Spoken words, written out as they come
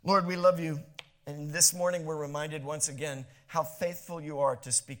Lord, we love you. And this morning we're reminded once again how faithful you are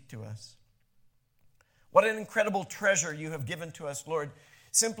to speak to us. What an incredible treasure you have given to us, Lord,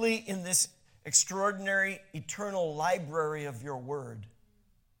 simply in this extraordinary, eternal library of your word.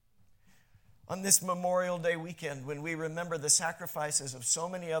 On this Memorial Day weekend, when we remember the sacrifices of so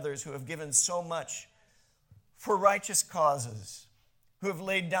many others who have given so much for righteous causes, who have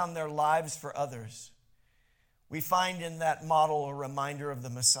laid down their lives for others, we find in that model a reminder of the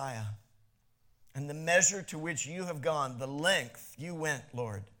Messiah and the measure to which you have gone, the length you went,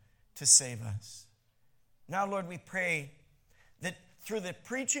 Lord, to save us. Now, Lord, we pray that through the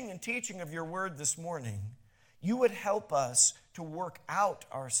preaching and teaching of your word this morning, you would help us to work out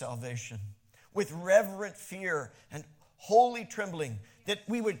our salvation with reverent fear and holy trembling, that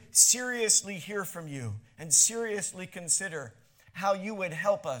we would seriously hear from you and seriously consider how you would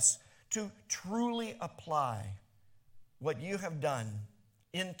help us to truly apply what you have done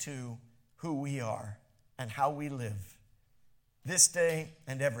into who we are and how we live this day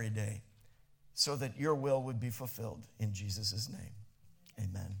and every day, so that your will would be fulfilled in Jesus' name.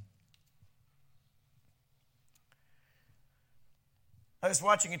 Amen. I was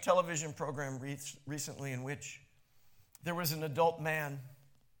watching a television program recently in which there was an adult man,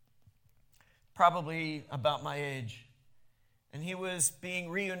 probably about my age, and he was being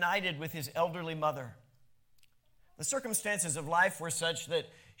reunited with his elderly mother. The circumstances of life were such that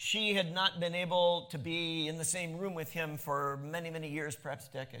she had not been able to be in the same room with him for many, many years, perhaps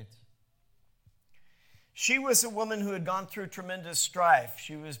decades. She was a woman who had gone through tremendous strife.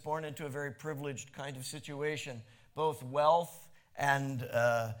 She was born into a very privileged kind of situation, both wealth and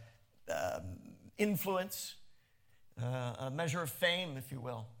influence, a measure of fame, if you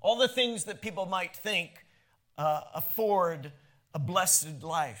will. All the things that people might think afford a blessed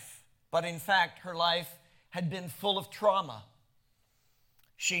life. But in fact, her life had been full of trauma.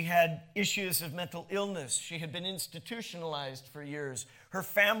 She had issues of mental illness. She had been institutionalized for years. Her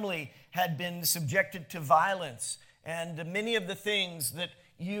family had been subjected to violence. And many of the things that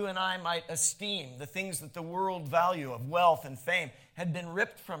you and I might esteem, the things that the world value of wealth and fame, had been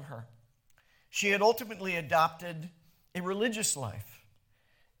ripped from her. She had ultimately adopted a religious life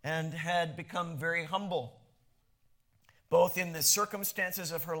and had become very humble, both in the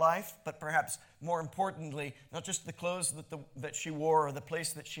circumstances of her life, but perhaps more importantly, not just the clothes that she wore or the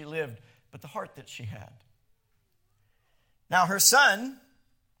place that she lived, but the heart that she had. Now, her son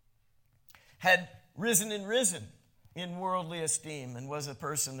had risen in worldly esteem and was a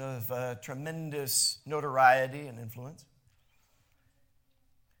person of tremendous notoriety and influence.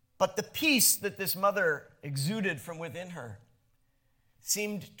 But the peace that this mother exuded from within her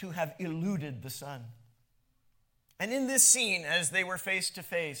seemed to have eluded the son. And in this scene, as they were face to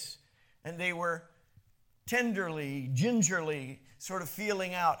face, and they were tenderly, gingerly sort of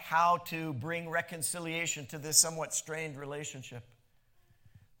feeling out how to bring reconciliation to this somewhat strained relationship,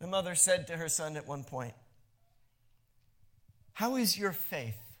 the mother said to her son at one point, "How is your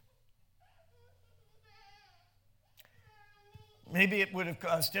faith?" Maybe it would have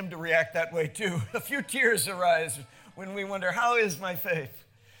caused him to react that way too. A few tears arise when we wonder, how is my faith?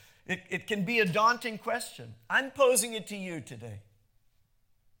 It can be a daunting question. I'm posing it to you today.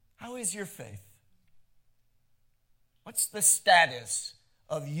 How is your faith? What's the status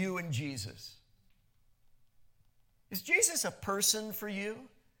of you and Jesus? Is Jesus a person for you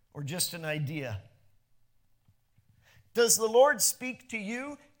or just an idea? Does the Lord speak to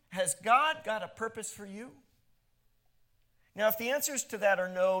you? Has God got a purpose for you? Now, if the answers to that are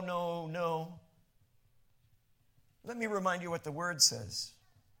no, no, no, let me remind you what the Word says.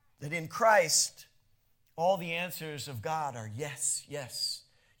 That in Christ, all the answers of God are yes, yes,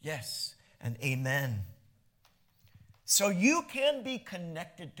 yes, and amen. So you can be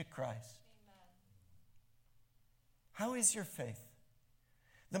connected to Christ. How is your faith?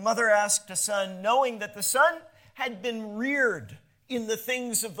 The mother asked the son, knowing that the son had been reared in the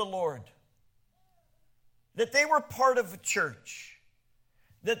things of the Lord, that they were part of a church,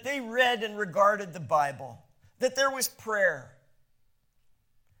 that they read and regarded the Bible, that there was prayer.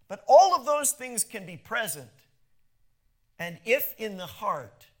 But all of those things can be present. And if in the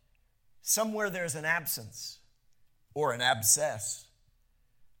heart, somewhere there's an absence or an abscess,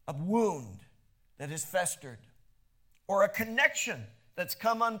 a wound that has festered, or a connection that's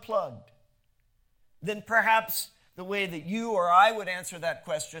come unplugged, then perhaps the way that you or I would answer that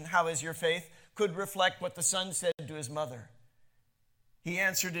question, how is your faith, could reflect what the son said to his mother. He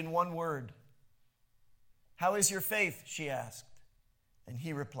answered in one word. How is your faith, she asked. And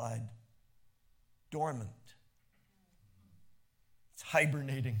he replied, dormant. It's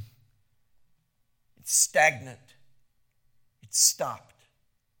hibernating. It's stagnant. It's stopped.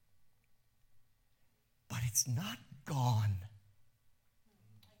 it's not gone.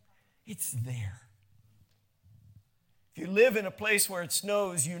 It's there. If you live in a place where it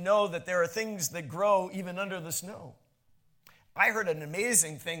snows, you know that there are things that grow even under the snow. I heard an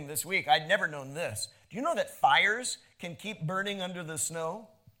amazing thing this week. I'd never known this. Do you know that fires can keep burning under the snow?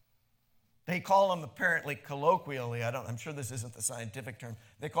 They call them, apparently colloquially, I'm sure this isn't the scientific term,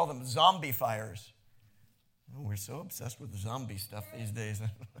 they call them zombie fires. Oh, we're so obsessed with zombie stuff these days.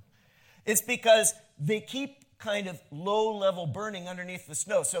 It's because they keep kind of low-level burning underneath the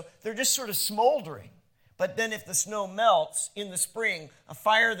snow. So they're just sort of smoldering. But then if the snow melts in the spring, a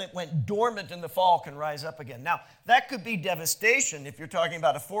fire that went dormant in the fall can rise up again. Now, that could be devastation if you're talking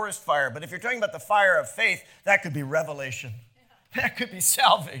about a forest fire. But if you're talking about the fire of faith, that could be revelation. That could be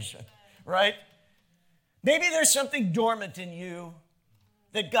salvation, right? Maybe there's something dormant in you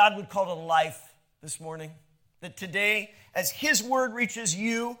that God would call to life this morning. That today, as His word reaches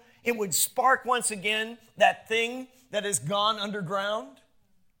you, it would spark once again that thing that has gone underground,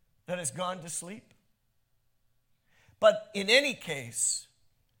 that has gone to sleep. But in any case,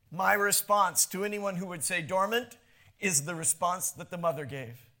 my response to anyone who would say dormant is the response that the mother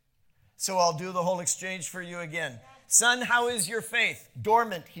gave. So I'll do the whole exchange for you again. Son, how is your faith?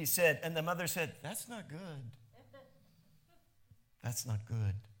 Dormant, he said. And the mother said, that's not good. That's not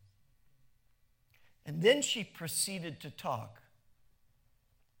good. And then she proceeded to talk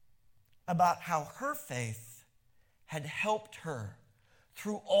about how her faith had helped her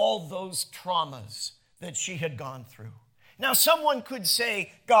through all those traumas that she had gone through. Now, someone could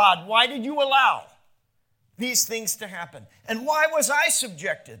say, God, why did you allow these things to happen? And why was I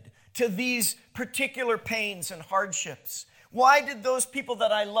subjected to these particular pains and hardships? Why did those people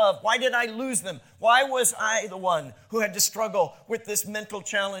that I love, why did I lose them? Why was I the one who had to struggle with this mental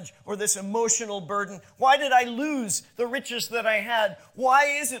challenge or this emotional burden? Why did I lose the riches that I had? Why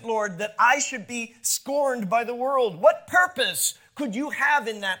is it, Lord, that I should be scorned by the world? What purpose could you have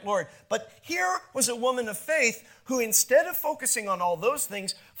in that, Lord? But here was a woman of faith who, instead of focusing on all those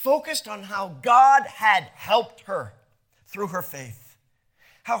things, focused on how God had helped her through her faith.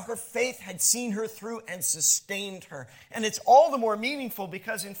 How her faith had seen her through and sustained her. And it's all the more meaningful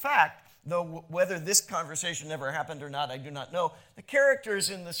because, in fact, though whether this conversation ever happened or not, I do not know, the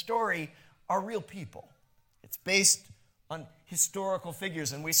characters in the story are real people. It's based on historical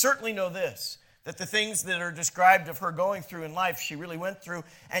figures. And we certainly know this, that the things that are described of her going through in life, she really went through.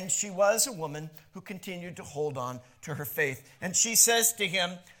 And she was a woman who continued to hold on to her faith. And she says to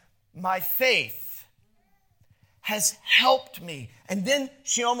him, my faith has helped me. And then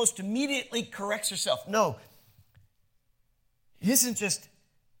she almost immediately corrects herself. No, it isn't just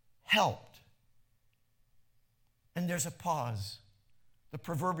helped. And there's a pause. The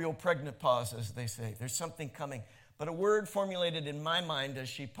proverbial pregnant pause, as they say. There's something coming. But a word formulated in my mind as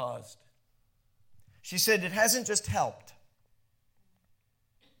she paused. She said, it hasn't just helped.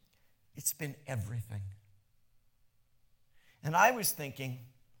 It's been everything. And I was thinking,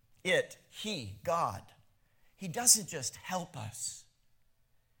 He, God, He doesn't just help us.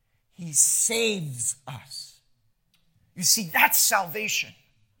 He saves us. You see, that's salvation.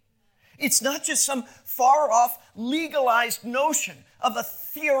 It's not just some far-off, legalized notion of a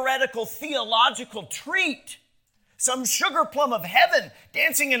theoretical, theological treat. Some sugar plum of heaven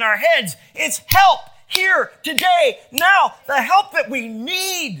dancing in our heads. It's help here, today, now. The help that we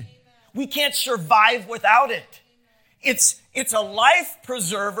need. We can't survive without it. It's a life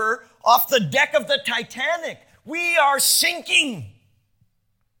preserver off the deck of the Titanic. We are sinking.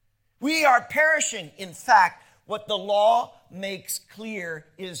 We are perishing. In fact, what the law makes clear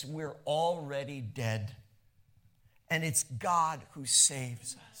is we're already dead. And it's God who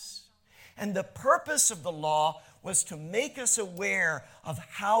saves us. And the purpose of the law was to make us aware of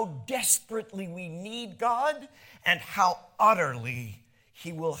how desperately we need God and how utterly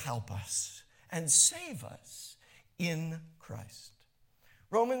He will help us and save us in Christ.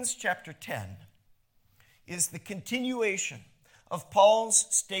 Romans chapter 10 is the continuation of Paul's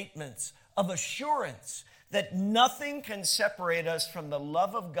statements of assurance that nothing can separate us from the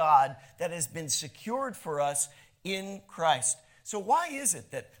love of God that has been secured for us in Christ. So why is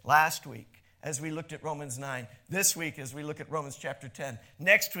it that last week, as we looked at Romans 9, this week as we look at Romans chapter 10,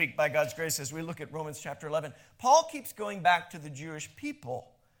 next week, by God's grace, as we look at Romans chapter 11, Paul keeps going back to the Jewish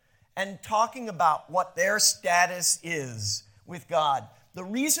people and talking about what their status is with God. The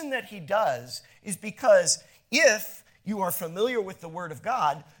reason that he does is because if you are familiar with the Word of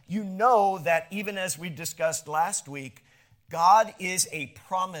God, you know that even as we discussed last week, God is a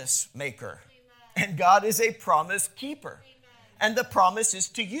promise maker. Amen. And God is a promise keeper. Amen. And the promise is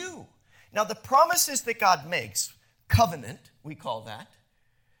to you. Now, the promises that God makes, covenant, we call that,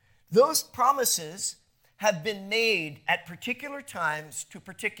 those promises have been made at particular times to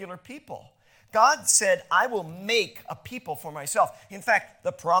particular people. God said, I will make a people for myself. In fact,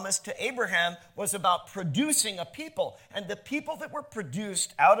 the promise to Abraham was about producing a people. And the people that were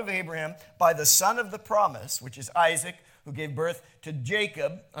produced out of Abraham by the son of the promise, which is Isaac, who gave birth to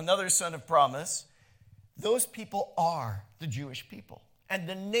Jacob, another son of promise, those people are the Jewish people and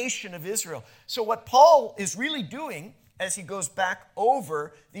the nation of Israel. So what Paul is really doing as he goes back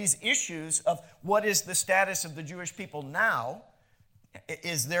over these issues of what is the status of the Jewish people now,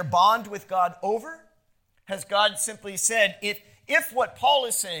 is their bond with God over? Has God simply said, if what Paul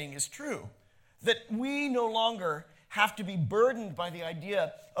is saying is true, that we no longer have to be burdened by the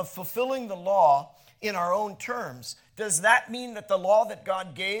idea of fulfilling the law in our own terms, does that mean that the law that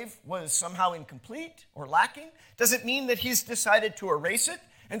God gave was somehow incomplete or lacking? Does it mean that he's decided to erase it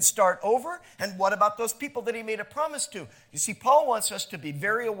and start over? And what about those people that he made a promise to? You see, Paul wants us to be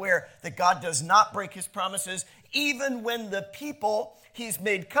very aware that God does not break his promises, even when the people he's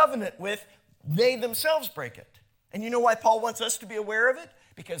made covenant with, they themselves break it. And you know why Paul wants us to be aware of it?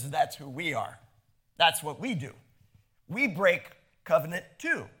 Because that's who we are. That's what we do. We break covenant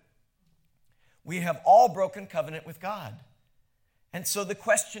too. We have all broken covenant with God. And so the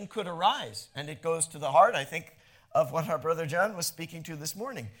question could arise, and it goes to the heart, I think, of what our brother John was speaking to this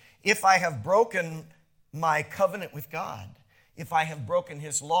morning. If I have broken my covenant with God, if I have broken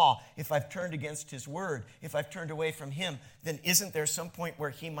his law, if I've turned against his word, if I've turned away from him, then isn't there some point where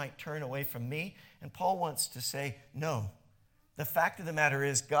he might turn away from me? And Paul wants to say, no. The fact of the matter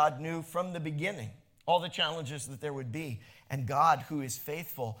is, God knew from the beginning all the challenges that there would be. And God, who is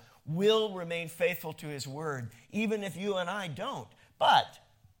faithful, will remain faithful to his word, even if you and I don't. But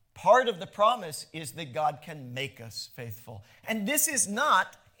part of the promise is that God can make us faithful. And this is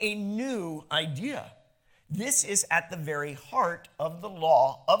not a new idea. This is at the very heart of the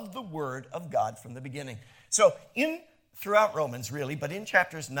law of the word of God from the beginning. So throughout Romans, really, but in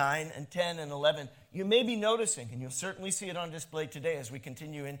chapters 9 and 10 and 11, you may be noticing, and you'll certainly see it on display today as we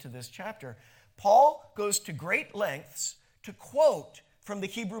continue into this chapter, Paul goes to great lengths to quote from the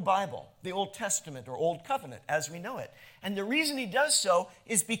Hebrew Bible, the Old Testament or Old Covenant as we know it. And the reason he does so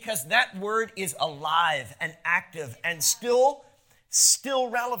is because that word is alive and active and still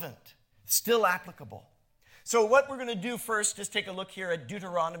relevant, still applicable. So what we're going to do first is take a look here at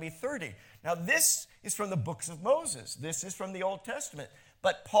Deuteronomy 30. Now this is from the books of Moses. This is from the Old Testament.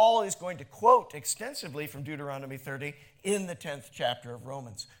 But Paul is going to quote extensively from Deuteronomy 30 in the 10th chapter of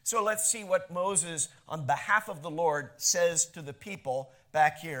Romans. So let's see what Moses, on behalf of the Lord, says to the people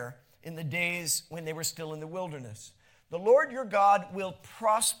back here in the days when they were still in the wilderness. The Lord your God will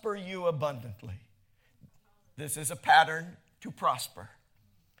prosper you abundantly. This is a pattern to prosper.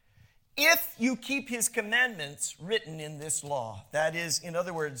 If you keep his commandments written in this law, that is, in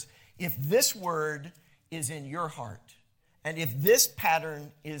other words, if this word is in your heart, and if this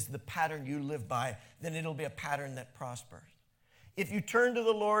pattern is the pattern you live by, then it'll be a pattern that prospers. If you turn to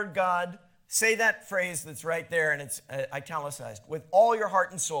the Lord God, say that phrase that's right there, and it's italicized. With all your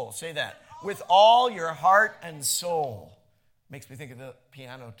heart and soul. Say that. With all your heart and soul. Makes me think of the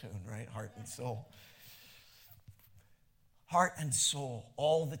piano tune, right? Heart and soul. Heart and soul,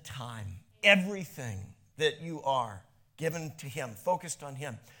 all the time. Everything that you are given to him, focused on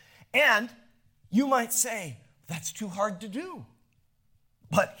him. And you might say, that's too hard to do.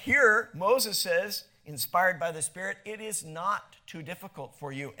 But here, Moses says, inspired by the Spirit, it is not too difficult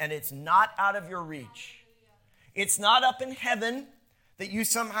for you, and it's not out of your reach. It's not up in heaven that you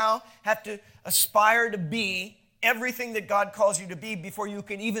somehow have to aspire to be everything that God calls you to be before you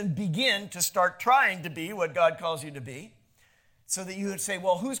can even begin to start trying to be what God calls you to be. So that you would say,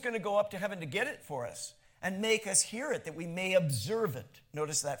 well, who's going to go up to heaven to get it for us and make us hear it, that we may observe it?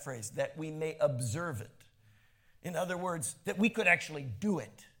 Notice that phrase, that we may observe it. In other words, that we could actually do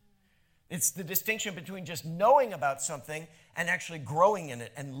it. It's the distinction between just knowing about something and actually growing in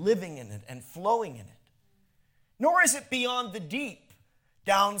it and living in it and flowing in it. Nor is it beyond the deep,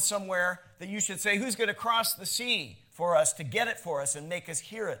 down somewhere that you should say, who's going to cross the sea for us to get it for us and make us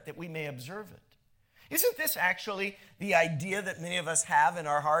hear it, that we may observe it? Isn't this actually the idea that many of us have in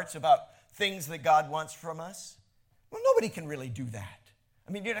our hearts about things that God wants from us? Well, nobody can really do that.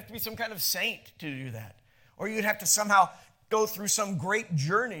 I mean, you'd have to be some kind of saint to do that. Or you'd have to somehow go through some great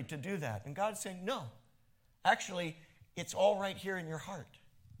journey to do that. And God's saying, no. Actually, it's all right here in your heart.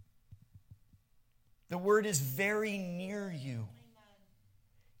 The word is very near you.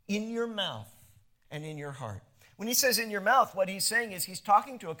 In your mouth and in your heart. When he says in your mouth, what he's saying is he's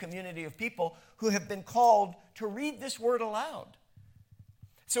talking to a community of people who have been called to read this word aloud.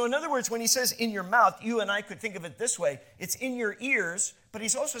 So in other words, when he says in your mouth, you and I could think of it this way. It's in your ears, but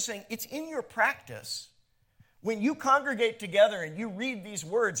he's also saying it's in your practice. When you congregate together and you read these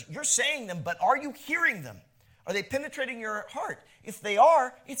words, you're saying them, but are you hearing them? Are they penetrating your heart? If they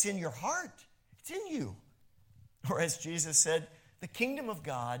are, it's in your heart. It's in you. Or as Jesus said, the kingdom of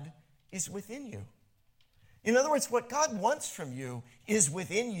God is within you. In other words, what God wants from you is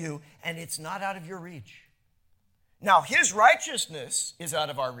within you, and it's not out of your reach. Now, his righteousness is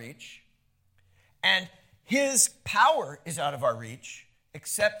out of our reach, and his power is out of our reach,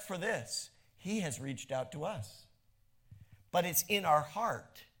 except for this. He has reached out to us. But it's in our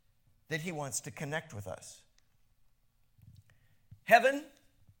heart that he wants to connect with us. Heaven,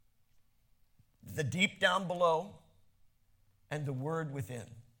 the deep down below, and the word within.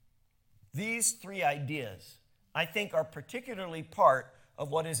 These three ideas, I think, are particularly part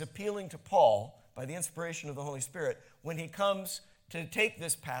of what is appealing to Paul by the inspiration of the Holy Spirit when he comes to take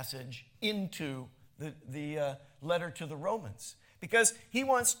this passage into the letter to the Romans. Because he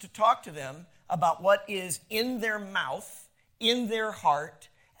wants to talk to them about what is in their mouth, in their heart,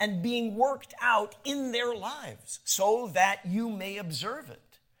 and being worked out in their lives so that you may observe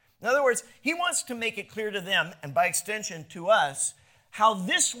it. In other words, he wants to make it clear to them, and by extension to us, how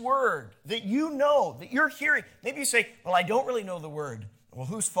this word that you know, that you're hearing, maybe you say, well, I don't really know the word. Well,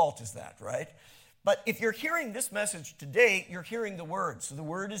 whose fault is that, right? But if you're hearing this message today, you're hearing the word. So the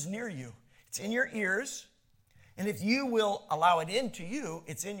word is near you. It's in your ears. And if you will allow it into you,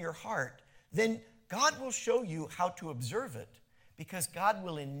 it's in your heart, then God will show you how to observe it, because God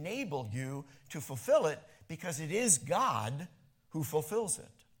will enable you to fulfill it, because it is God who fulfills it.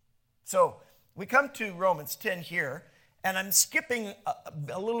 So we come to Romans 10 here, and I'm skipping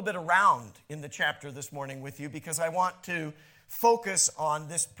a little bit around in the chapter this morning with you because I want to focus on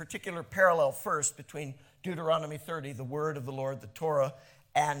this particular parallel first between Deuteronomy 30, the word of the Lord, the Torah,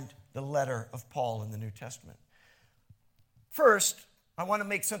 and the letter of Paul in the New Testament. First, I want to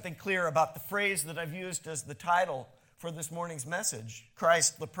make something clear about the phrase that I've used as the title for this morning's message,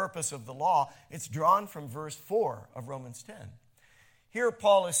 Christ, the purpose of the law. It's drawn from verse 4 of Romans 10. Here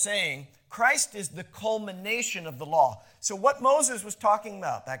Paul is saying, Christ is the culmination of the law. So what Moses was talking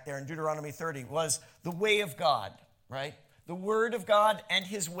about back there in Deuteronomy 30 was the way of God, right? The word of God and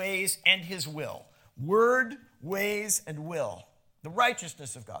his ways and his will. Word, ways, and will. The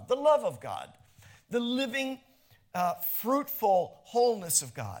righteousness of God, the love of God, the living, fruitful wholeness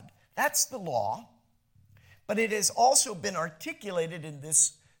of God. That's the law. But it has also been articulated in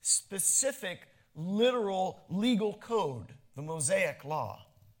this specific, literal, legal code, the Mosaic law,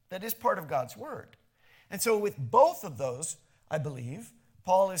 that is part of God's word. And so with both of those, I believe,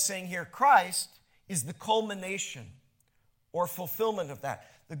 Paul is saying here, Christ is the culmination or fulfillment of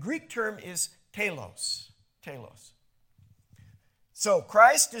that. The Greek term is telos. Telos. So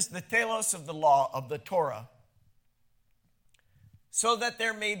Christ is the telos of the law, of the Torah, so that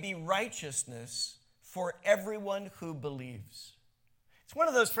there may be righteousness for everyone who believes. It's one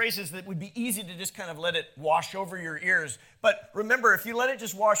of those phrases that would be easy to just kind of let it wash over your ears. But remember, if you let it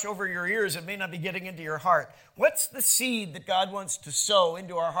just wash over your ears, it may not be getting into your heart. What's the seed that God wants to sow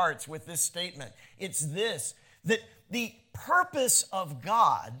into our hearts with this statement? It's this, that the purpose of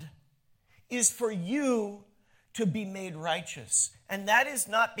God is for you to be made righteous. And that is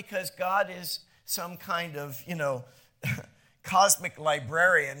not because God is some kind of, cosmic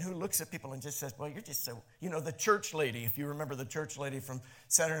librarian who looks at people and just says, well, you're just so, the church lady, if you remember the church lady from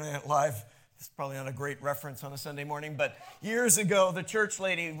Saturday Night Live, it's probably not a great reference on a Sunday morning, but years ago, the church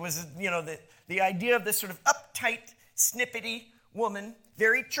lady was, the idea of this sort of uptight, snippety woman,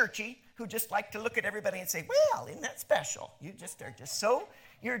 very churchy, who just liked to look at everybody and say, well, isn't that special? You're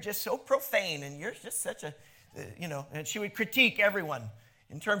just so profane, and you're just such a, and she would critique everyone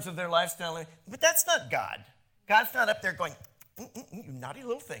in terms of their lifestyle. But that's not God. God's not up there going, you naughty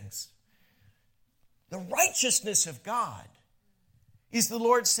little things. The righteousness of God is the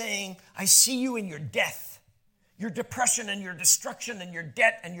Lord saying, I see you in your death, your depression and your destruction and your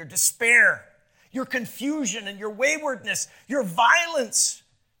debt and your despair, your confusion and your waywardness, your violence.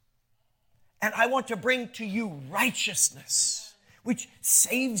 And I want to bring to you righteousness, which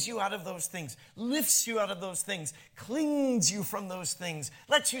saves you out of those things, lifts you out of those things, cleans you from those things,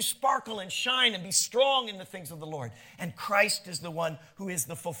 lets you sparkle and shine and be strong in the things of the Lord. And Christ is the one who is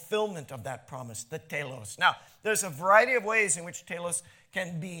the fulfillment of that promise, the telos. Now, there's a variety of ways in which telos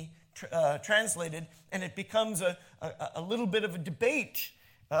can be translated, and it becomes a little bit of a debate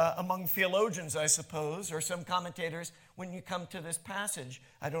among theologians, I suppose, or some commentators when you come to this passage.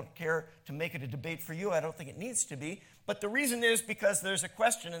 I don't care to make it a debate for you. I don't think it needs to be. But the reason is because there's a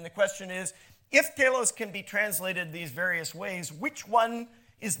question, and the question is, if telos can be translated these various ways, which one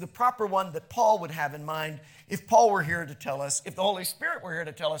is the proper one that Paul would have in mind if Paul were here to tell us, if the Holy Spirit were here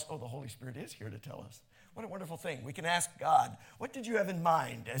to tell us. Oh, the Holy Spirit is here to tell us. What a wonderful thing. We can ask God, what did you have in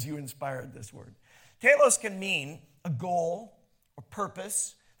mind as you inspired this word? Telos can mean a goal or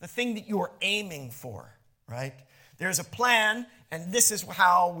purpose, the thing that you are aiming for, right? There's a plan, and this is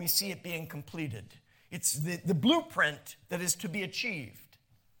how we see it being completed. It's the blueprint that is to be achieved.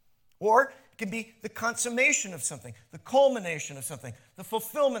 Or it can be the consummation of something, the culmination of something, the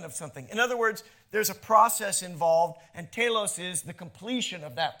fulfillment of something. In other words, there's a process involved, and telos is the completion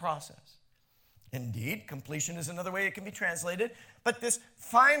of that process. Indeed, completion is another way it can be translated, but this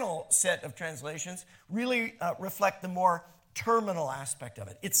final set of translations really reflect the more terminal aspect of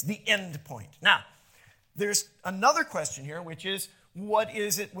it. It's the end point. Now, there's another question here, which is, what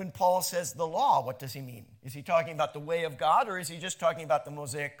is it when Paul says the law? What does he mean? Is he talking about the way of God, or is he just talking about the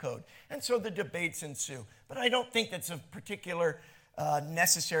Mosaic Code? And so the debates ensue. But I don't think that's a particular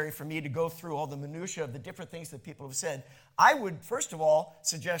necessary for me to go through all the minutiae of the different things that people have said. I would, first of all,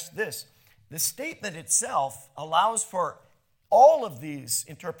 suggest this. The statement itself allows for all of these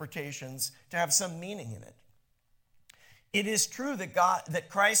interpretations to have some meaning in it. It is true that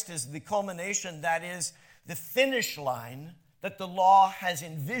Christ is the culmination, that is, the finish line that the law has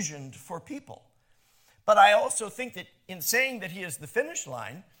envisioned for people. But I also think that in saying that he is the finish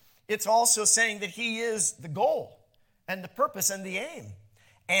line, it's also saying that he is the goal and the purpose and the aim,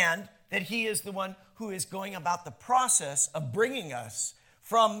 and that he is the one who is going about the process of bringing us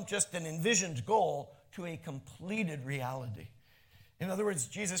from just an envisioned goal to a completed reality. In other words,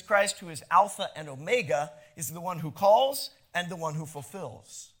 Jesus Christ, who is Alpha and Omega, is the one who calls and the one who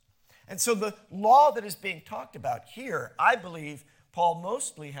fulfills. And so the law that is being talked about here, I believe Paul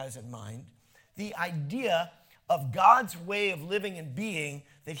mostly has in mind the idea of God's way of living and being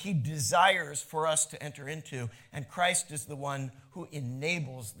that he desires for us to enter into, and Christ is the one who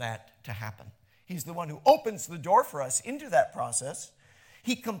enables that to happen. He's the one who opens the door for us into that process.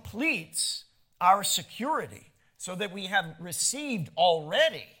 He completes our security so that we have received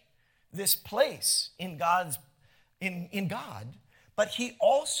already this place in God, but he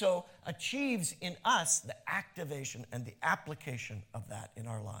also achieves in us the activation and the application of that in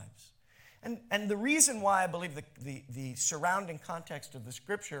our lives. And the reason why I believe the surrounding context of the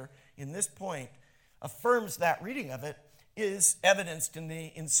scripture in this point affirms that reading of it is evidenced in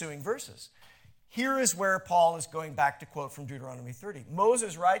the ensuing verses. Here is where Paul is going back to quote from Deuteronomy 30.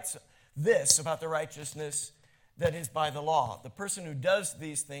 Moses writes this about the righteousness that is by the law. The person who does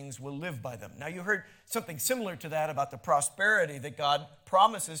these things will live by them. Now, you heard something similar to that about the prosperity that God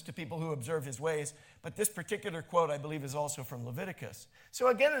promises to people who observe his ways, but this particular quote, I believe, is also from Leviticus. So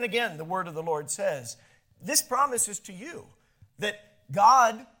again and again, the word of the Lord says, this promise is to you, that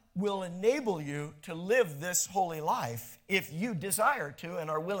God will enable you to live this holy life if you desire to and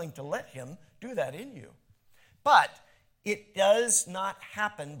are willing to let him do that in you. But it does not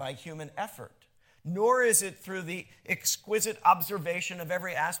happen by human effort, nor is it through the exquisite observation of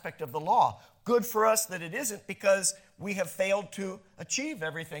every aspect of the law. Good for us that it isn't, because we have failed to achieve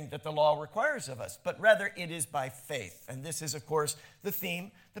everything that the law requires of us, but rather it is by faith. And this is, of course, the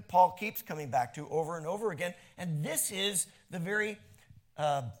theme that Paul keeps coming back to over and over again. And this is the very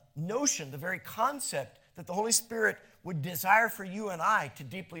notion, the very concept that the Holy Spirit would desire for you and I to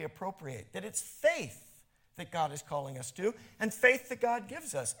deeply appropriate, that it's faith that God is calling us to, and faith that God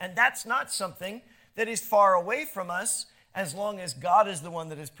gives us. And that's not something that is far away from us as long as God is the one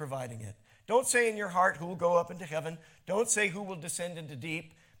that is providing it. Don't say in your heart who will go up into heaven. Don't say who will descend into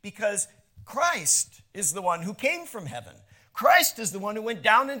deep, because Christ is the one who came from heaven. Christ is the one who went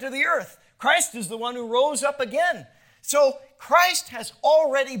down into the earth. Christ is the one who rose up again. So Christ has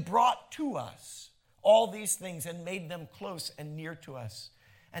already brought to us all these things and made them close and near to us.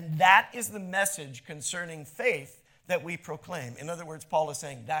 And that is the message concerning faith that we proclaim. In other words, Paul is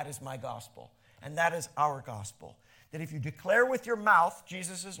saying, that is my gospel, and that is our gospel. That if you declare with your mouth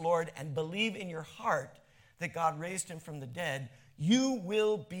Jesus is Lord and believe in your heart that God raised him from the dead, you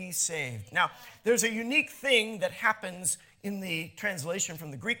will be saved. Now, there's a unique thing that happens in the translation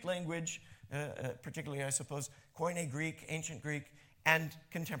from the Greek language, particularly, I suppose, Koine Greek, ancient Greek, and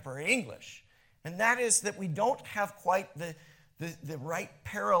contemporary English. And that is that we don't have quite the right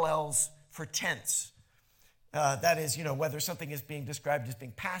parallels for tense. That is, whether something is being described as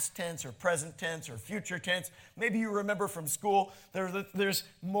being past tense or present tense or future tense. Maybe you remember from school, there's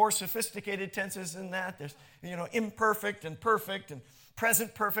more sophisticated tenses than that. There's, imperfect and perfect and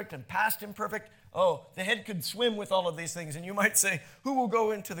present perfect and past imperfect. Oh, the head could swim with all of these things. And you might say, who will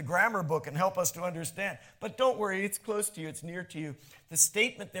go into the grammar book and help us to understand? But don't worry, it's close to you, it's near to you. The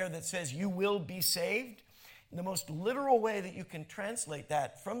statement there that says you will be saved the most literal way that you can translate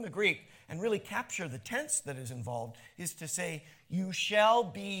that from the Greek and really capture the tense that is involved is to say, you shall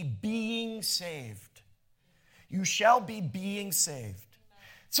be being saved. You shall be being saved.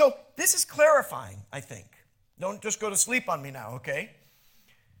 So this is clarifying, I think. Don't just go to sleep on me now, okay?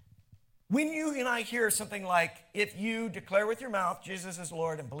 When you and I hear something like, if you declare with your mouth Jesus is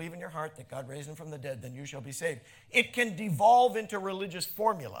Lord and believe in your heart that God raised him from the dead, then you shall be saved. It can devolve into religious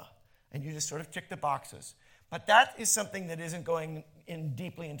formula, and you just sort of tick the boxes. But that is something that isn't going in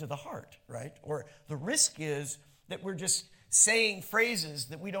deeply into the heart, right? Or the risk is that we're just saying phrases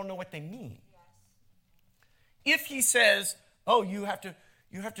that we don't know what they mean. If he says, oh, you have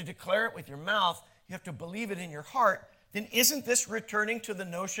to declare it with your mouth, you have to believe it in your heart, then isn't this returning to the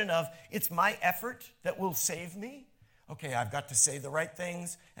notion of it's my effort that will save me? Okay, I've got to say the right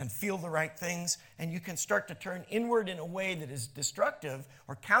things and feel the right things, and you can start to turn inward in a way that is destructive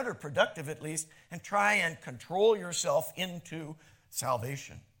or counterproductive at least, and try and control yourself into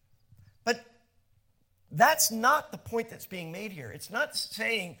salvation. But that's not the point that's being made here. It's not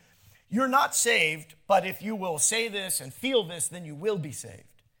saying you're not saved, but if you will say this and feel this, then you will be saved.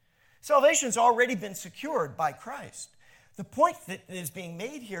 Salvation's already been secured by Christ. The point that is being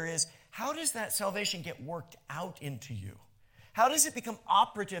made here is, how does that salvation get worked out into you? How does it become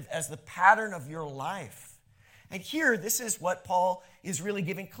operative as the pattern of your life? And here, this is what Paul is really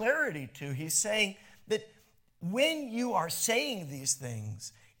giving clarity to. He's saying that when you are saying these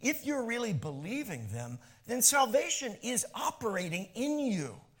things, if you're really believing them, then salvation is operating in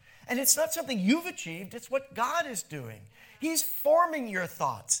you. And it's not something you've achieved, it's what God is doing. He's forming your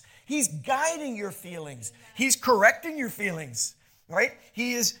thoughts. He's guiding your feelings. He's correcting your feelings, right?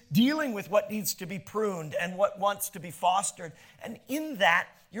 He is dealing with what needs to be pruned and what wants to be fostered. And in that,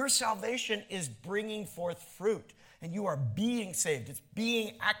 your salvation is bringing forth fruit. And you are being saved. It's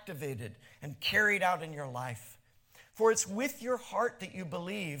being activated and carried out in your life. For it's with your heart that you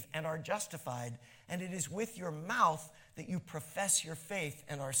believe and are justified, and it is with your mouth that you profess your faith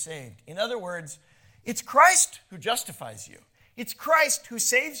and are saved. In other words, it's Christ who justifies you. It's Christ who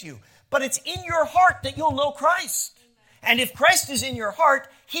saves you. But it's in your heart that you'll know Christ. And if Christ is in your heart,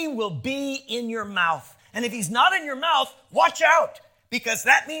 he will be in your mouth. And if he's not in your mouth, watch out, because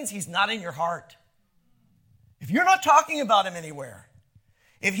that means he's not in your heart. If you're not talking about him anywhere,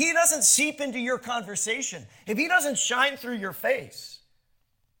 if he doesn't seep into your conversation, if he doesn't shine through your face,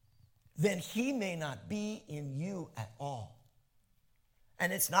 then he may not be in you at all.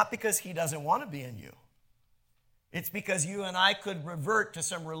 And it's not because he doesn't want to be in you. It's because you and I could revert to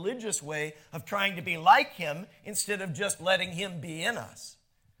some religious way of trying to be like him instead of just letting him be in us.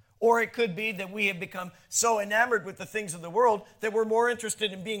 Or it could be that we have become so enamored with the things of the world that we're more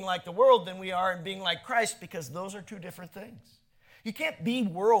interested in being like the world than we are in being like Christ, because those are two different things. You can't be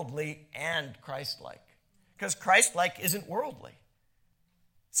worldly and Christ-like, because Christ-like isn't worldly.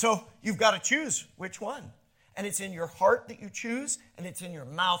 So you've got to choose which one. And it's in your heart that you choose, and it's in your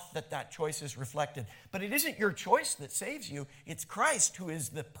mouth that that choice is reflected. But it isn't your choice that saves you. It's Christ who is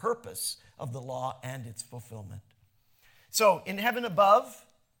the purpose of the law and its fulfillment. So in heaven above,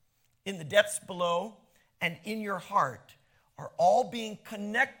 in the depths below, and in your heart are all being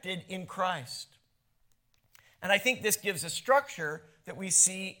connected in Christ. And I think this gives a structure that we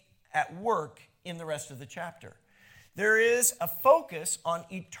see at work in the rest of the chapter. There is a focus on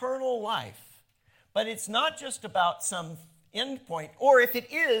eternal life. But it's not just about some endpoint, or if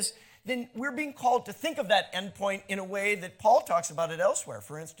it is, then we're being called to think of that endpoint in a way that Paul talks about it elsewhere.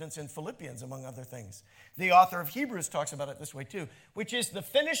 For instance, in Philippians, among other things. The author of Hebrews talks about it this way too, which is the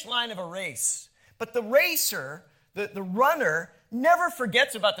finish line of a race. But the racer, the runner, never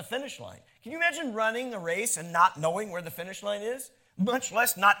forgets about the finish line. Can you imagine running a race and not knowing where the finish line is? Much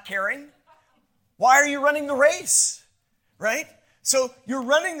less not caring? Why are you running the race? Right? So you're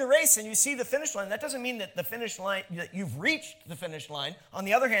running the race and you see the finish line. That doesn't mean that the finish line, that you've reached the finish line. On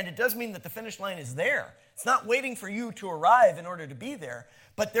the other hand, it does mean that the finish line is there. It's not waiting for you to arrive in order to be there,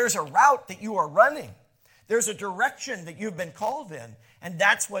 but there's a route that you are running. There's a direction that you've been called in, and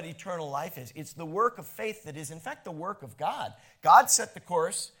that's what eternal life is. It's the work of faith that is, in fact, the work of God. God set the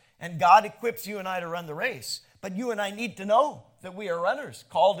course, and God equips you and I to run the race. But you and I need to know that we are runners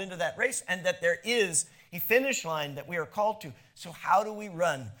called into that race, and that there is a finish line that we are called to. So how do we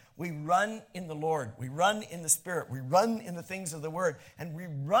run? We run in the Lord. We run in the Spirit. We run in the things of the Word. And we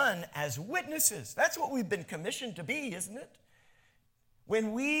run as witnesses. That's what we've been commissioned to be, isn't it?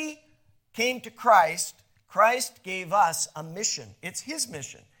 When we came to Christ, Christ gave us a mission. It's his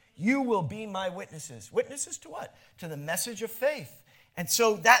mission. You will be my witnesses. Witnesses to what? To the message of faith. And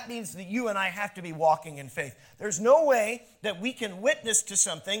so that means that you and I have to be walking in faith. There's no way that we can witness to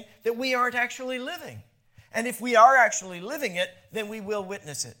something that we aren't actually living. And if we are actually living it, then we will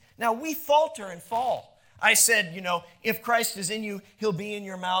witness it. Now, we falter and fall. I said, if Christ is in you, he'll be in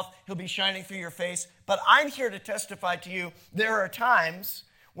your mouth, he'll be shining through your face. But I'm here to testify to you, there are times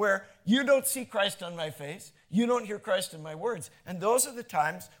where you don't see Christ on my face, you don't hear Christ in my words. And those are the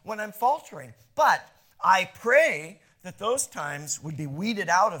times when I'm faltering. But I pray that those times would be weeded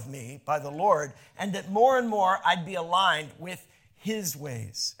out of me by the Lord, and that more and more I'd be aligned with his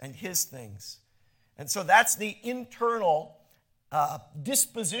ways and his things. And so that's the internal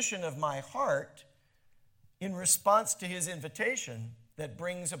disposition of my heart in response to his invitation that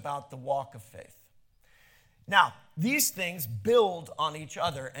brings about the walk of faith. Now, these things build on each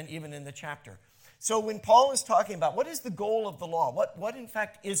other, and even in the chapter. So when Paul is talking about what is the goal of the law, what in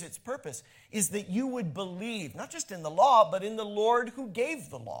fact is its purpose, is that you would believe, not just in the law, but in the Lord who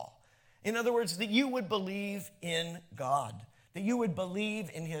gave the law. In other words, that you would believe in God, that you would believe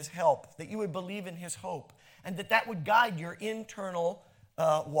in his help, that you would believe in his hope, and that would guide your internal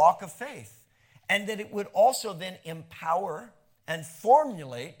walk of faith. And that it would also then empower and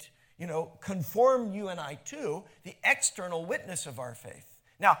formulate, conform you and I to the external witness of our faith.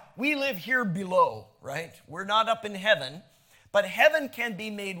 Now, we live here below, right? We're not up in heaven, but heaven can be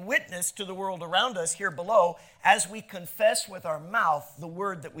made witness to the world around us here below as we confess with our mouth the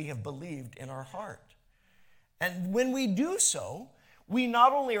word that we have believed in our heart. And when we do so, we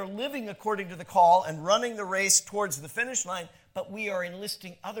not only are living according to the call and running the race towards the finish line, but we are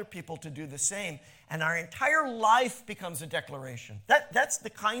enlisting other people to do the same. And our entire life becomes a declaration. That's the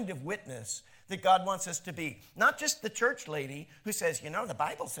kind of witness that God wants us to be. Not just the church lady who says, the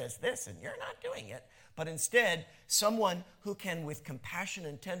Bible says this and you're not doing it. But instead, someone who can, with compassion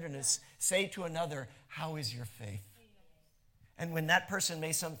and tenderness, say to another, how is your faith? And when that person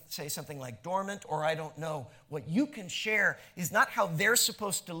may say something like dormant or I don't know, what you can share is not how they're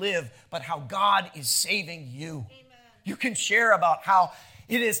supposed to live, but how God is saving you. Amen. You can share about how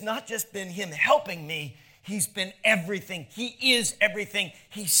it has not just been him helping me, he's been everything. He is everything.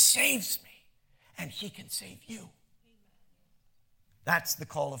 He saves me, and he can save you. Amen. That's the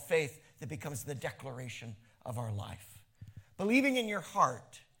call of faith that becomes the declaration of our life. Believing in your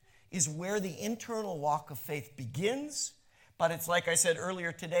heart is where the internal walk of faith begins. But it's like I said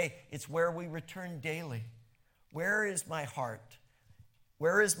earlier today, it's where we return daily. Where is my heart?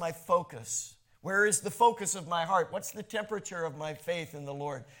 Where is my focus? Where is the focus of my heart? What's the temperature of my faith in the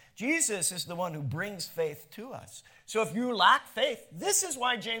Lord? Jesus is the one who brings faith to us. So if you lack faith, this is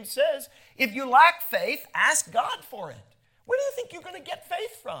why James says, if you lack faith, ask God for it. Where do you think you're going to get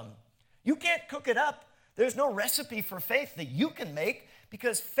faith from? You can't cook it up. There's no recipe for faith that you can make,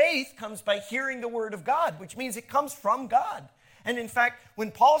 because faith comes by hearing the word of God, which means it comes from God. And in fact,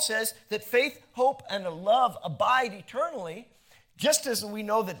 when Paul says that faith, hope, and love abide eternally, just as we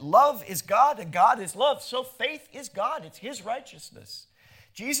know that love is God and God is love, so faith is God. It's his righteousness.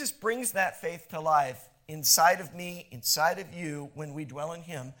 Jesus brings that faith to life inside of me, inside of you, when we dwell in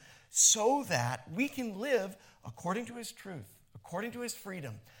him, so that we can live according to his truth, according to his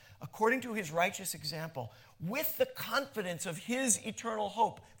freedom, according to his righteous example, with the confidence of his eternal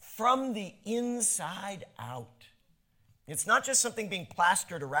hope from the inside out. It's not just something being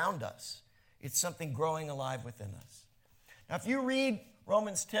plastered around us. It's something growing alive within us. Now, if you read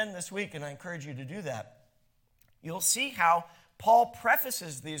Romans 10 this week, and I encourage you to do that, you'll see how Paul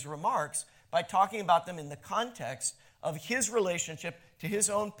prefaces these remarks by talking about them in the context of his relationship to his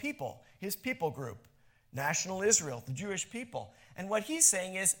own people, his people group, national Israel, the Jewish people. And what he's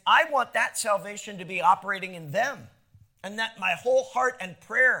saying is, I want that salvation to be operating in them. And that my whole heart and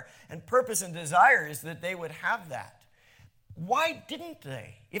prayer and purpose and desire is that they would have that. Why didn't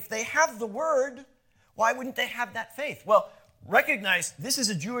they? If they have the word, why wouldn't they have that faith? Well, recognize this is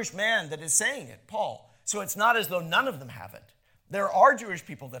a Jewish man that is saying it, Paul. So it's not as though none of them have it. There are Jewish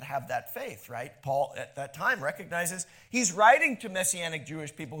people that have that faith, right? Paul at that time recognizes he's writing to Messianic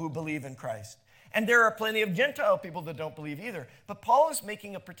Jewish people who believe in Christ. And there are plenty of Gentile people that don't believe either. But Paul is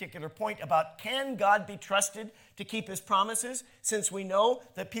making a particular point about, can God be trusted to keep his promises, since we know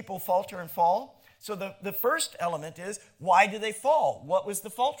that people falter and fall? So the first element is, why do they fall? What was the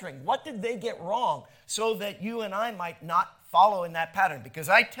faltering? What did they get wrong so that you and I might not follow in that pattern? Because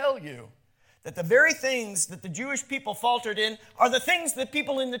I tell you that the very things that the Jewish people faltered in are the things that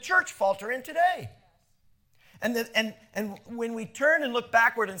people in the church falter in today. And when we turn and look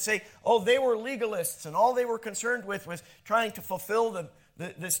backward and say, oh, they were legalists and all they were concerned with was trying to fulfill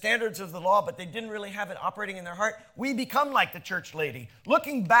the standards of the law, but they didn't really have it operating in their heart, we become like the church lady,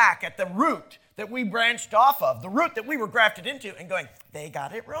 looking back at the root that we branched off of, the root that we were grafted into, and going, they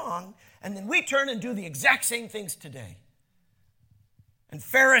got it wrong. And then we turn and do the exact same things today. And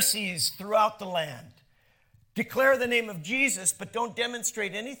Pharisees throughout the land declare the name of Jesus, but don't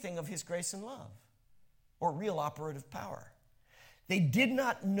demonstrate anything of his grace and love or real operative power. They did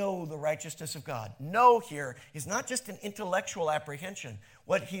not know the righteousness of God. Know here is not just an intellectual apprehension.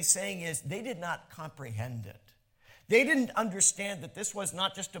 What he's saying is they did not comprehend it. They didn't understand that this was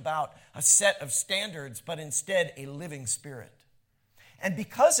not just about a set of standards, but instead a living spirit. And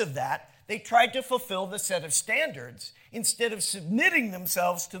because of that, they tried to fulfill the set of standards instead of submitting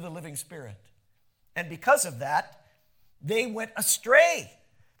themselves to the living spirit. And because of that, they went astray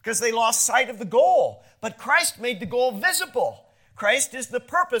because they lost sight of the goal. But Christ made the goal visible. Christ is the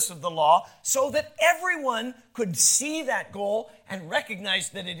purpose of the law so that everyone could see that goal and recognize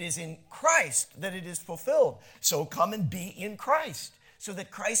that it is in Christ that it is fulfilled. So come and be in Christ so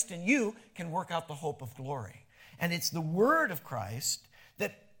that Christ and you can work out the hope of glory. And it's the word of Christ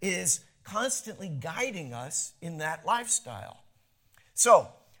that is constantly guiding us in that lifestyle. So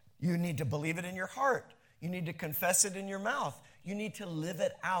you need to believe it in your heart. You need to confess it in your mouth. You need to live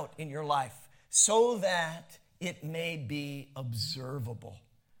it out in your life so that it may be observable.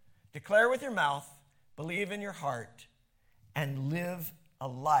 Declare with your mouth, believe in your heart, and live a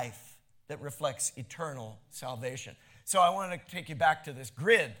life that reflects eternal salvation. So I want to take you back to this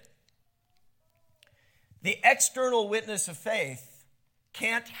grid. The external witness of faith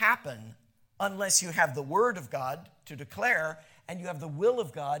can't happen unless you have the word of God to declare and you have the will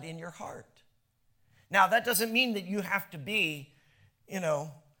of God in your heart. Now, that doesn't mean that you have to be,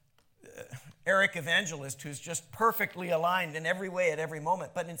 Eric Evangelist, who's just perfectly aligned in every way at every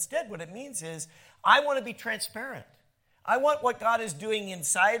moment. But instead, what it means is I want to be transparent. I want what God is doing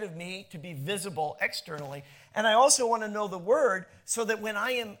inside of me to be visible externally. And I also want to know the word so that when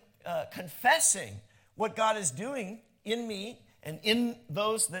I am confessing what God is doing in me and in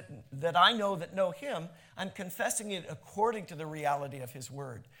those that I know that know him, I'm confessing it according to the reality of his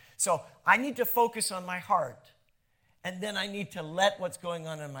word. So I need to focus on my heart. And then I need to let what's going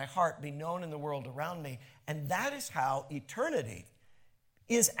on in my heart be known in the world around me. And that is how eternity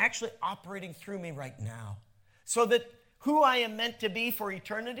is actually operating through me right now. So that who I am meant to be for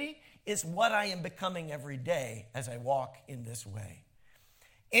eternity is what I am becoming every day as I walk in this way.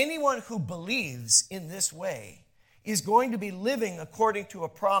 Anyone who believes in this way is going to be living according to a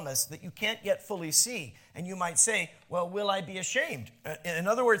promise that you can't yet fully see. And you might say, well, will I be ashamed? In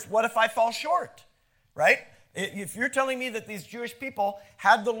other words, what if I fall short? Right? If you're telling me that these Jewish people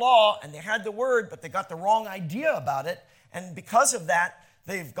had the law and they had the word, but they got the wrong idea about it, and because of that,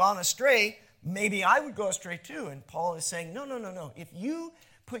 they've gone astray, maybe I would go astray too. And Paul is saying, no. If you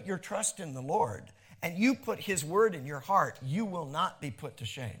put your trust in the Lord and you put his word in your heart, you will not be put to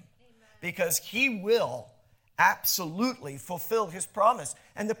shame. Amen. Because he will absolutely fulfill his promise.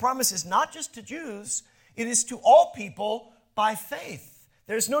 And the promise is not just to Jews, it is to all people by faith.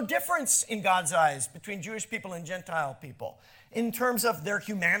 There's no difference in God's eyes between Jewish people and Gentile people in terms of their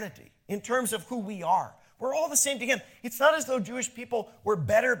humanity, in terms of who we are. We're all the same to him. It's not as though Jewish people were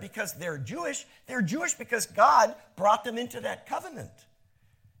better because they're Jewish. They're Jewish because God brought them into that covenant.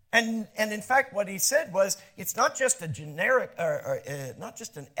 And in fact, what he said was, it's not just a generic, not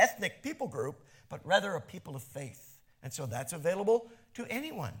just an ethnic people group, but rather a people of faith. And so that's available to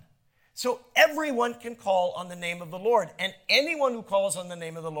anyone. So everyone can call on the name of the Lord, and anyone who calls on the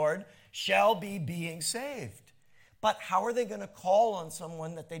name of the Lord shall be being saved. But how are they going to call on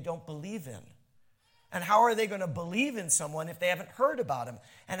someone that they don't believe in? And how are they going to believe in someone if they haven't heard about him?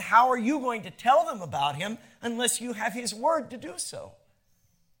 And how are you going to tell them about him unless you have his word to do so?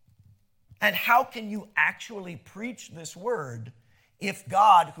 And how can you actually preach this word if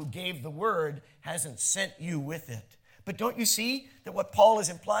God, who gave the word, hasn't sent you with it? But don't you see that what Paul is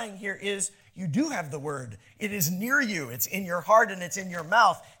implying here is you do have the word. It is near you. It's in your heart and it's in your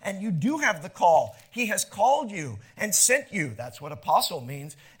mouth. And you do have the call. He has called you and sent you. That's what apostle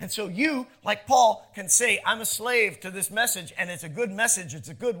means. And so you, like Paul, can say, I'm a slave to this message, and it's a good message. It's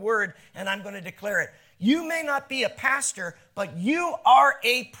a good word, and I'm going to declare it. You may not be a pastor, but you are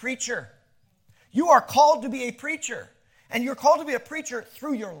a preacher. You are called to be a preacher. And you're called to be a preacher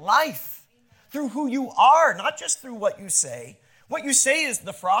through your life. Through who you are, not just through what you say. What you say is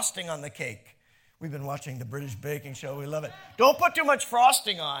the frosting on the cake. We've been watching the British baking show. We love it. Don't put too much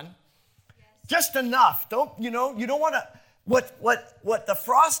frosting on. Just enough. You don't want to. What the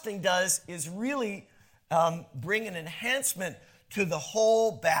frosting does is really bring an enhancement to the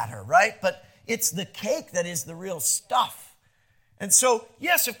whole batter, right? But it's the cake that is the real stuff. And so,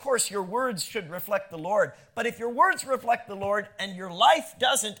 yes, of course, your words should reflect the Lord. But if your words reflect the Lord and your life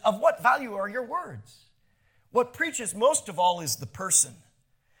doesn't, of what value are your words? What preaches most of all is the person.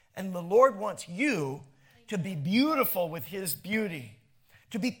 And the Lord wants you to be beautiful with his beauty,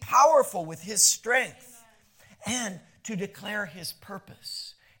 to be powerful with his strength. and to declare his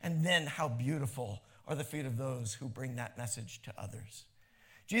purpose. And then how beautiful are the feet of those who bring that message to others.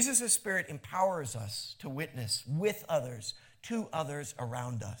 Jesus' Spirit empowers us to witness with others, to others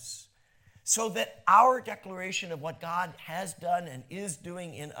around us, so that our declaration of what God has done and is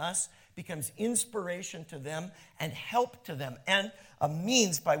doing in us becomes inspiration to them and help to them, and a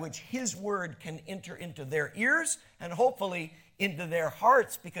means by which his word can enter into their ears and hopefully into their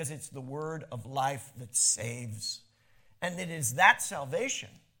hearts, because it's the word of life that saves. And it is that salvation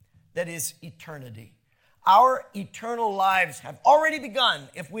that is eternity. Our eternal lives have already begun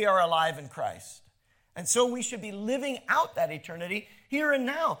if we are alive in Christ. And so we should be living out that eternity here and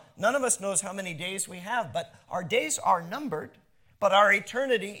now. None of us knows how many days we have, but our days are numbered, but our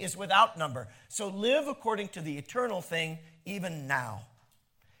eternity is without number. So live according to the eternal thing even now.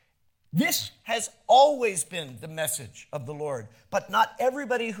 This has always been the message of the Lord, but not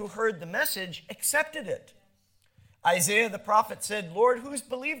everybody who heard the message accepted it. Isaiah the prophet said, "Lord, who's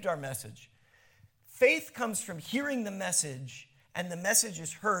believed our message?" Faith comes from hearing the message, and the message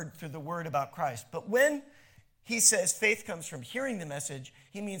is heard through the word about Christ. But when he says faith comes from hearing the message,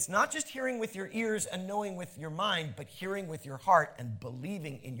 he means not just hearing with your ears and knowing with your mind, but hearing with your heart and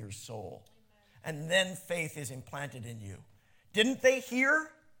believing in your soul. And then faith is implanted in you. Didn't they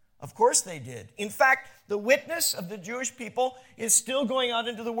hear? Of course they did. In fact, the witness of the Jewish people is still going out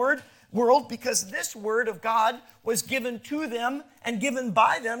into the world because this word of God was given to them and given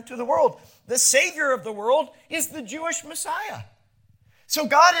by them to the world. The Savior of the world is the Jewish Messiah. So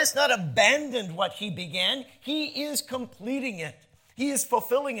God has not abandoned what he began. He is completing it. He is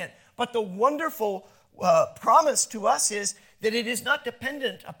fulfilling it. But the wonderful promise to us is that it is not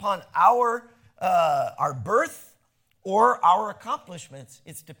dependent upon our birth or our accomplishments.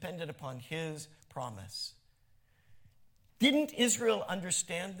 It's dependent upon his promise. Didn't Israel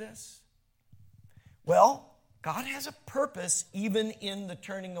understand this? Well, God has a purpose even in the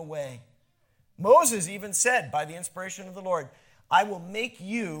turning away. Moses even said, by the inspiration of the Lord, "I will make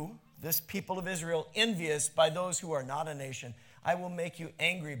you, this people of Israel, envious by those who are not a nation. I will make you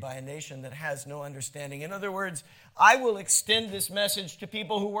angry by a nation that has no understanding." In other words, I will extend this message to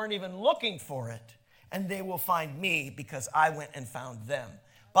people who weren't even looking for it, and they will find me because I went and found them.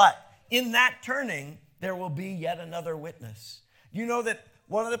 But in that turning, there will be yet another witness. You know that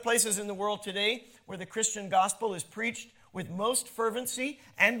one of the places in the world today where the Christian gospel is preached with most fervency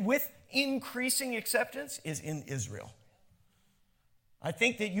and with increasing acceptance is in Israel. I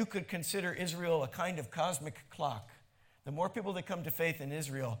think that you could consider Israel a kind of cosmic clock. The more people that come to faith in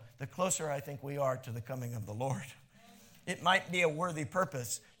Israel, the closer I think we are to the coming of the Lord. It might be a worthy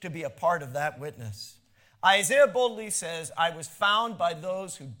purpose to be a part of that witness. Isaiah boldly says, "I was found by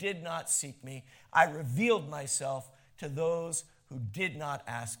those who did not seek me. I revealed myself to those who did not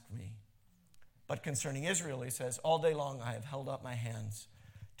ask me." But concerning Israel, he says, "All day long I have held up my hands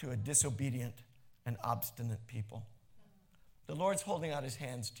to a disobedient and obstinate people." The Lord's holding out his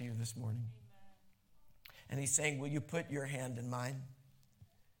hands to you this morning. And he's saying, will you put your hand in mine?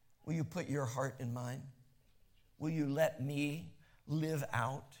 Will you put your heart in mine? Will you let me live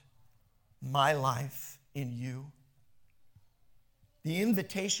out my life in you? The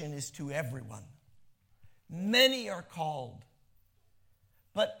invitation is to everyone. Many are called,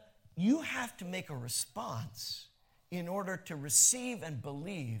 but you have to make a response in order to receive and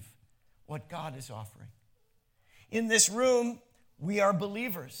believe what God is offering. In this room, we are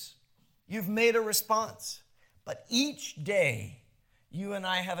believers. You've made a response, but each day, you and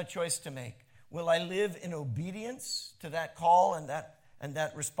I have a choice to make. Will I live in obedience to that call and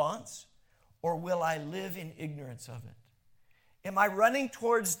that response? Or will I live in ignorance of it? Am I running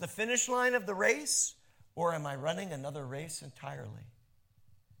towards the finish line of the race? Or am I running another race entirely?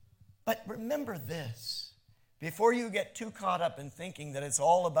 But remember this. Before you get too caught up in thinking that it's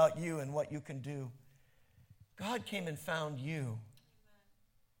all about you and what you can do, God came and found you.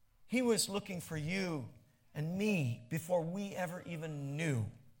 He was looking for you and me before we ever even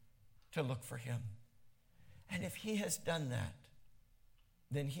knew to look for him. And if he has done that,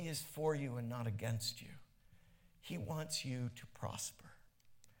 then he is for you and not against you. He wants you to prosper.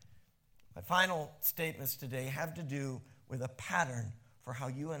 My final statements today have to do with a pattern for how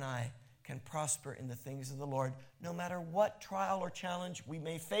you and I can prosper in the things of the Lord, no matter what trial or challenge we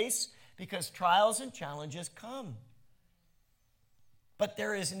may face, because trials and challenges come. But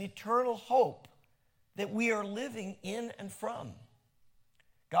there is an eternal hope that we are living in and from.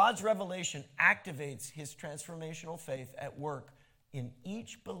 God's revelation activates his transformational faith at work in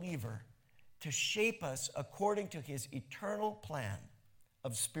each believer to shape us according to his eternal plan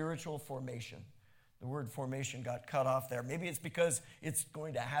of spiritual formation. The word formation got cut off there. Maybe it's because it's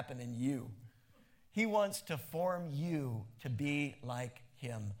going to happen in you. He wants to form you to be like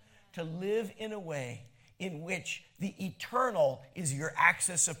him, to live in a way in which the eternal is your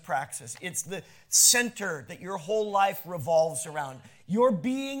axis of praxis. It's the center that your whole life revolves around. Your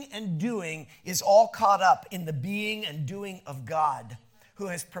being and doing is all caught up in the being and doing of God, who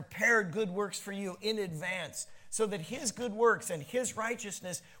has prepared good works for you in advance, so that his good works and his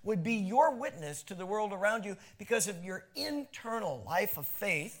righteousness would be your witness to the world around you because of your internal life of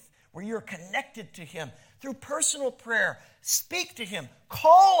faith, where you're connected to him through personal prayer. Speak to him.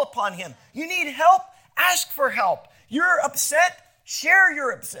 Call upon him. You need help? Ask for help. You're upset? Share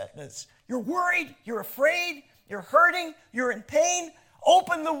your upsetness. You're worried? You're afraid? You're hurting? You're in pain?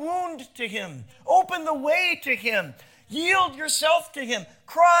 Open the wound to him. Open the way to him. Yield yourself to him.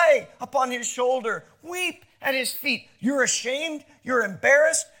 Cry upon his shoulder. Weep at his feet. You're ashamed. You're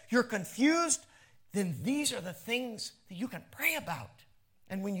embarrassed. You're confused. Then these are the things that you can pray about.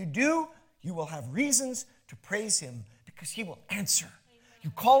 And when you do, you will have reasons to praise him because he will answer. You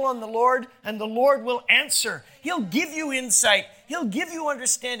call on the Lord and the Lord will answer. He'll give you insight. He'll give you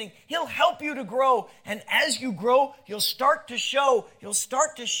understanding. He'll help you to grow. And as you grow, you'll start to show, you'll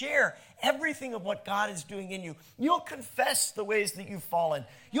start to share everything of what God is doing in you. You'll confess the ways that you've fallen.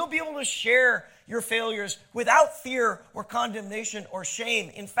 You'll be able to share your failures without fear or condemnation or shame.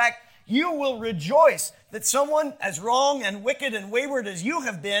 In fact, you will rejoice that someone as wrong and wicked and wayward as you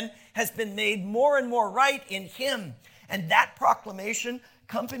have been has been made more and more right in him. And that proclamation,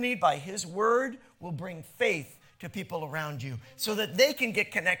 accompanied by his word, will bring faith to people around you so that they can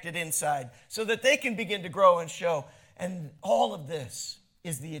get connected inside, so that they can begin to grow and show. And all of this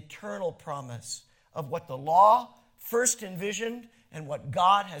is the eternal promise of what the law first envisioned and what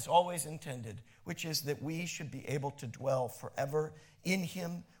God has always intended, which is that we should be able to dwell forever in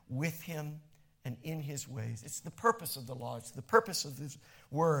him, with him, and in his ways. It's the purpose of the law. It's the purpose of his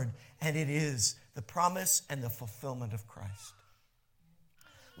word. And it is the promise and the fulfillment of Christ.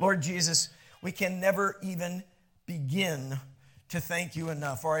 Lord Jesus, we can never even begin to thank you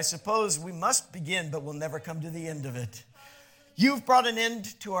enough. Or I suppose we must begin, but we'll never come to the end of it. You've brought an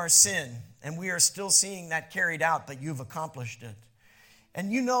end to our sin, and we are still seeing that carried out, but you've accomplished it.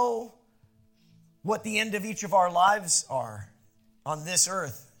 And you know what the end of each of our lives are on this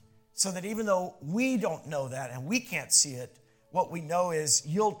earth. So that even though we don't know that and we can't see it, what we know is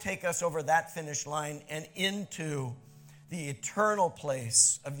you'll take us over that finish line and into the eternal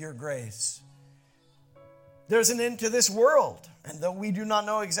place of your grace. There's an end to this world, and though we do not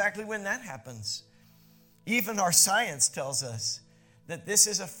know exactly when that happens, even our science tells us that this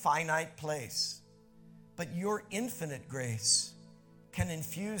is a finite place. But your infinite grace can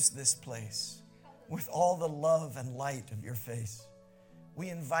infuse this place with all the love and light of your face. We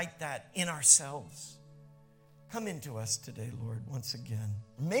invite that in ourselves. Come into us today, Lord, once again.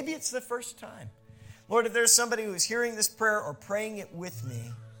 Maybe it's the first time. Lord, if there's somebody who's hearing this prayer or praying it with me,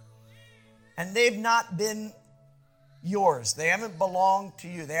 and they've not been yours, they haven't belonged to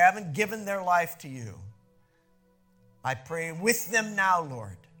you, they haven't given their life to you, I pray with them now,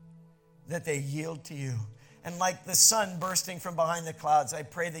 Lord, that they yield to you. And like the sun bursting from behind the clouds, I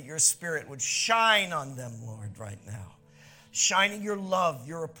pray that your Spirit would shine on them, Lord, right now. Shining your love,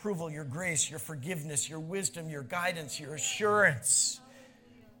 your approval, your grace, your forgiveness, your wisdom, your guidance, your assurance.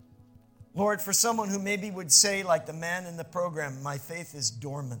 Lord, for someone who maybe would say, like the man in the program, my faith is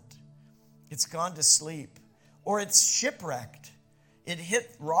dormant. It's gone to sleep. Or it's shipwrecked. It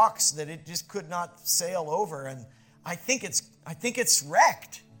hit rocks that it just could not sail over. And I think it's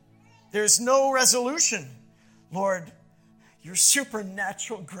wrecked. There's no resolution. Lord, your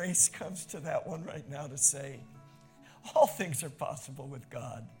supernatural grace comes to that one right now to say, all things are possible with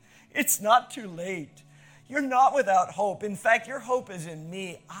God. It's not too late. You're not without hope. In fact, your hope is in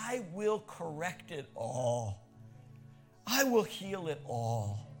me. I will correct it all. I will heal it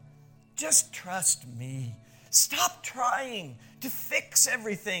all. Just trust me. Stop trying to fix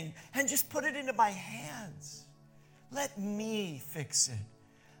everything and just put it into my hands. Let me fix it.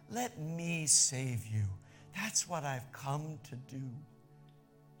 Let me save you. That's what I've come to do.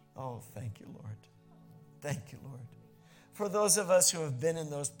 Oh, thank you, Lord. Thank you, Lord. For those of us who have been in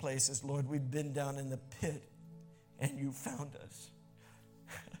those places, Lord, we've been down in the pit and you found us.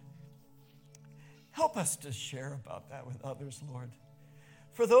 Help us to share about that with others, Lord.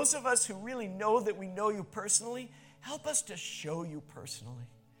 For those of us who really know that we know you personally, help us to show you personally.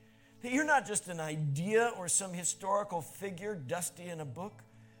 That you're not just an idea or some historical figure dusty in a book,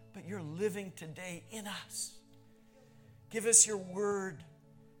 but you're living today in us. Give us your word,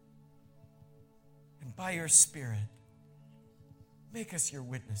 and by your Spirit, make us your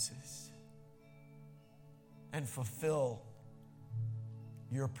witnesses and fulfill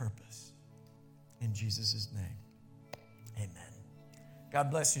your purpose. In Jesus' name, amen. God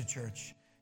bless you, church.